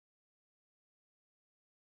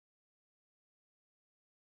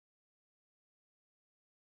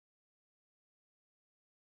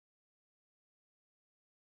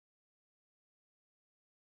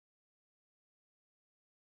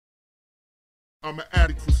I'm an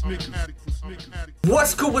addict for sneakers.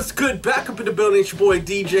 What's good, what's good? Back up in the building, it's your boy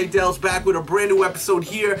DJ Dells back with a brand new episode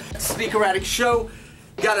here, Sneaker Addict Show.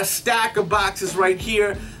 Got a stack of boxes right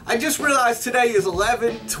here. I just realized today is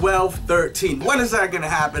 11, 12, 13. When is that gonna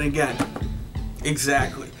happen again?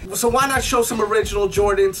 Exactly. So why not show some original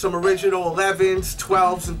Jordans, some original 11s,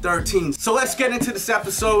 12s, and 13s. So let's get into this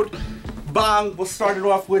episode. Bang, we'll start it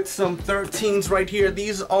off with some 13s right here.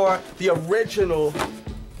 These are the original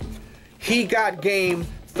He Got Game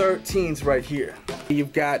 13s right here.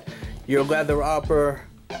 You've got your leather upper,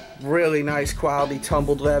 really nice quality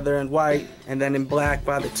tumbled leather in white, and then in black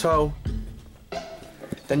by the toe.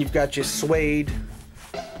 Then you've got your suede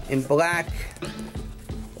in black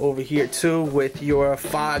over here too, with your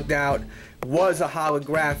fogged out, was a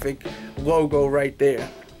holographic logo right there,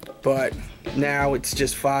 but now it's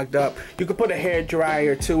just fogged up. You could put a hair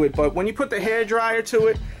dryer to it, but when you put the hair dryer to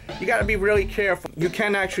it, you got to be really careful. You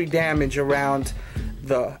can actually damage around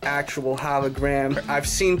the actual hologram. I've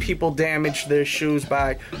seen people damage their shoes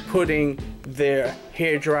by putting their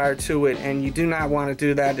hair dryer to it, and you do not want to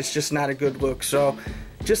do that. It's just not a good look. So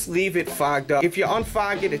just leave it fogged up. If you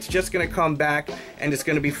unfog it, it's just going to come back and it's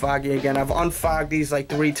going to be foggy again. I've unfogged these like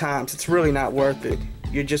 3 times. It's really not worth it.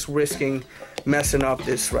 You're just risking messing up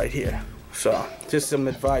this right here. So, just some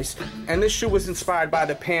advice. And this shoe was inspired by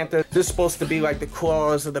the panther. This is supposed to be like the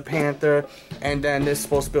claws of the panther, and then this is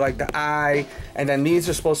supposed to be like the eye, and then these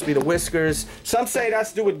are supposed to be the whiskers. Some say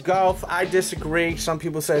that's to do with golf. I disagree. Some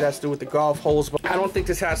people say that's to do with the golf holes, but I don't think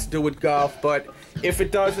this has to do with golf. But if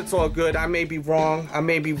it does, it's all good. I may be wrong. I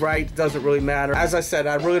may be right. It doesn't really matter. As I said,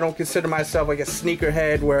 I really don't consider myself like a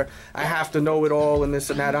sneakerhead where I have to know it all and this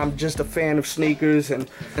and that. I'm just a fan of sneakers, and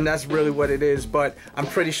that's really what it is. But I'm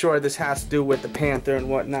pretty sure this has to do with the panther and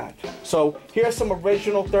whatnot. So here's some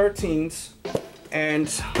original 13s, and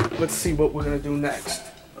let's see what we're gonna do next.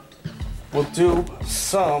 We'll do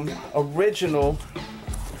some original.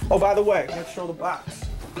 Oh, by the way, let's show the box.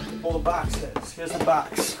 All the box is. Here's the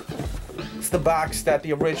box. It's the box that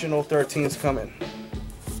the original 13s come in.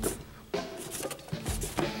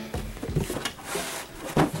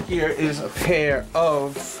 Here is a pair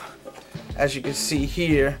of, as you can see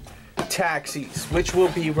here, Taxis, which will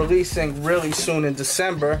be releasing really soon in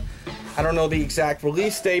December. I don't know the exact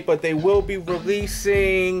release date, but they will be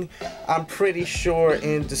releasing, I'm pretty sure,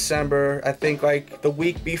 in December. I think like the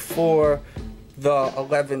week before the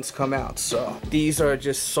 11s come out. So these are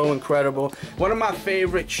just so incredible. One of my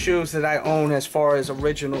favorite shoes that I own as far as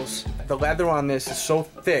originals. The leather on this is so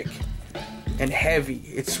thick and heavy.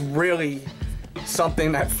 It's really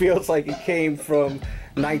something that feels like it came from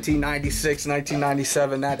 1996,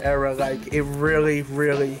 1997, that era. Like, it really,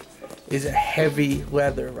 really is a heavy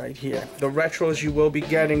leather right here. The retros you will be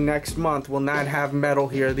getting next month will not have metal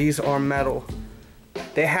here. These are metal.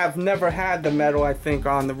 They have never had the metal, I think,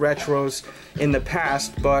 on the retros in the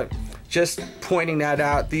past, but just pointing that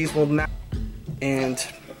out, these will not. And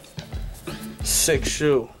sick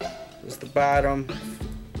shoe is the bottom.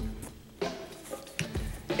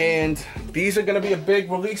 And these are gonna be a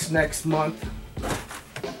big release next month.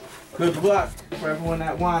 Good luck for everyone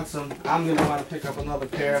that wants them. I'm gonna want to pick up another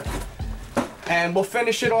pair. And we'll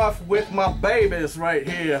finish it off with my babies right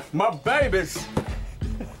here. My babies!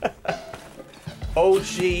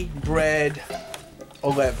 OG Bred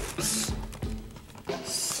 11s.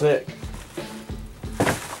 Sick.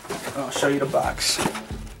 I'll show you the box.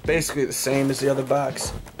 Basically the same as the other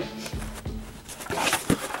box.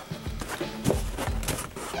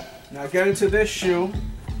 Now get into this shoe.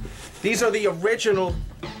 These are the original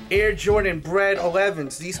Air Jordan Bred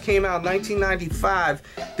 11s. These came out in 1995.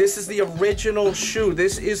 This is the original shoe.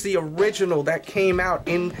 This is the original that came out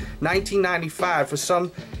in 1995. For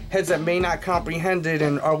some heads that may not comprehend it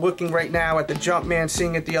and are looking right now at the Jumpman,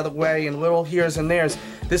 seeing it the other way, and little here's and there's,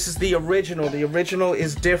 this is the original. The original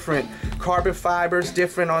is different. Carbon fiber's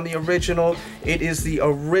different on the original. It is the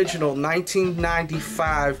original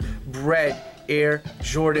 1995 Bred Air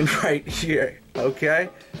Jordan right here, okay?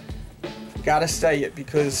 Gotta say it,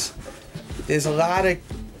 because there's a lot of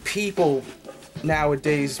people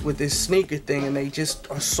nowadays with this sneaker thing, and they just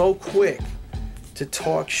are so quick to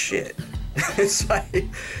talk shit. It's like,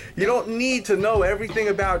 you don't need to know everything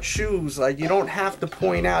about shoes. Like, you don't have to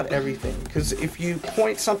point out everything, because if you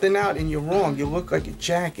point something out and you're wrong, you look like a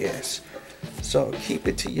jackass. So keep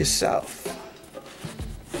it to yourself,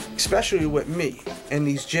 especially with me and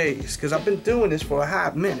these J's, because I've been doing this for a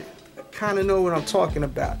hot minute. Kind of know what I'm talking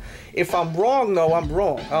about. If I'm wrong, though, I'm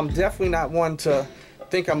wrong. I'm definitely not one to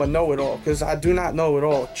think I'm a know-it-all, because I do not know it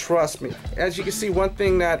all. Trust me. As you can see, one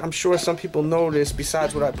thing that I'm sure some people notice,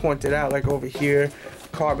 besides what I pointed out, like over here,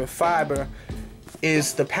 carbon fiber,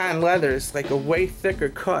 is the patent leather is like a way thicker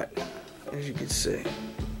cut, as you can see.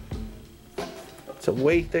 It's a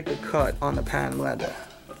way thicker cut on the patent leather.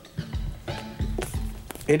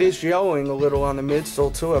 It is yellowing a little on the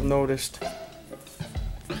midsole too, I've noticed.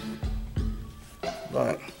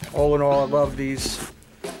 But all in all, I love these.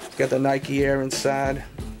 It's got the Nike Air inside.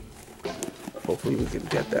 Hopefully we can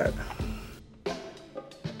get that.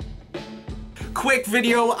 Quick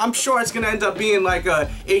video. I'm sure it's gonna end up being like a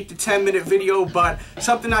 8 to 10 minute video, but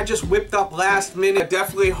something I just whipped up last minute.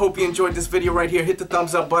 Definitely hope you enjoyed this video right here. Hit the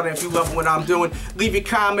thumbs up button if you love what I'm doing. Leave your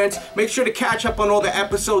comments. Make sure to catch up on all the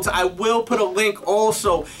episodes. I will put a link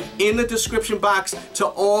also in the description box to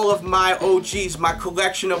all of my OGs, my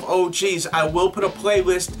collection of OGs. I will put a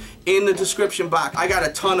playlist in the description box. I got a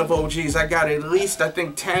ton of OGs. I got at least, I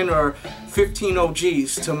think, 10 or 15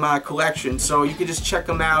 OGs to my collection, so you can just check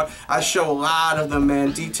them out. I show a lot of them,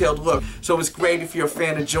 man. Detailed look. So it's great if you're a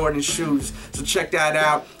fan of Jordan shoes. So check that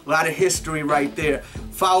out. A lot of history right there.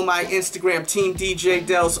 Follow my Instagram, Team DJ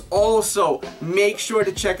Delz. Also, make sure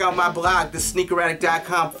to check out my blog,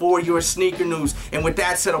 thesneakeraddict.com, for your sneaker news. And with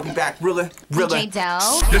that said, I'll be back really. DJ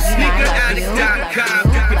Delz.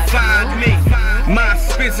 Thesneakeraddict.com, you can find me. My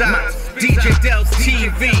Spizza, DJ Delz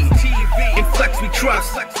TV. In Flex we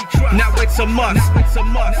trust. Now it's a must.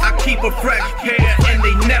 I keep a fresh pair and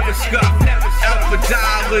they never scuff. Out for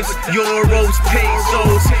dollars, euros,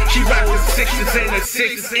 pesos. She rockin' 6s and a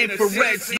 6 infrareds.